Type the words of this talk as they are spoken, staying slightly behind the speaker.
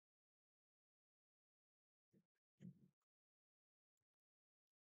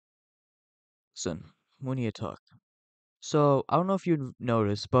Listen, we need to talk. So, I don't know if you've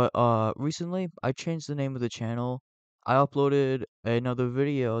noticed, but recently I changed the name of the channel. I uploaded another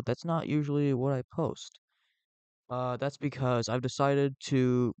video that's not usually what I post. That's because I've decided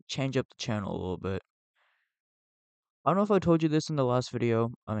to change up the channel a little bit. I don't know if I told you this in the last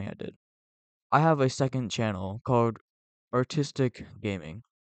video. I mean, I did. I have a second channel called Artistic Gaming.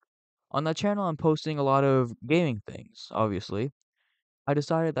 On that channel, I'm posting a lot of gaming things, obviously. I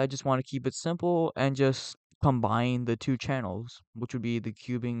decided that I just want to keep it simple and just combine the two channels, which would be the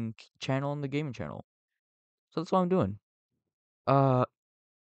cubing channel and the gaming channel. So that's what I'm doing. Uh,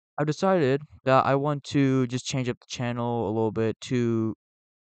 I've decided that I want to just change up the channel a little bit to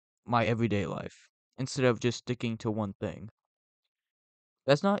my everyday life instead of just sticking to one thing.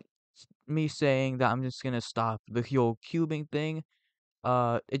 That's not me saying that I'm just gonna stop the whole cubing thing.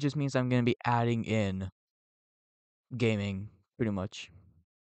 It just means I'm gonna be adding in gaming pretty much.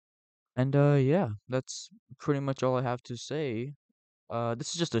 And yeah, that's pretty much all I have to say.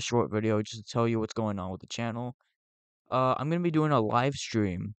 This is just a short video just to tell you what's going on with the channel. I'm gonna be doing a live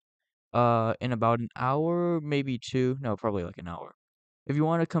stream, in about an hour, maybe two. No, probably like an hour. If you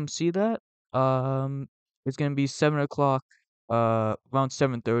want to come see that, it's gonna be 7 o'clock, around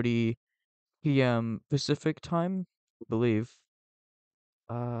 7:30 p.m. Pacific time, I believe.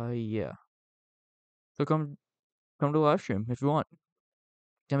 Yeah. So come to the live stream if you want.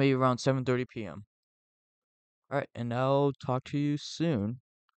 It's gonna be around 7:30 p.m. All right, and I'll talk to you soon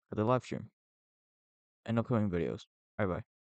for the live stream and upcoming videos. Bye bye.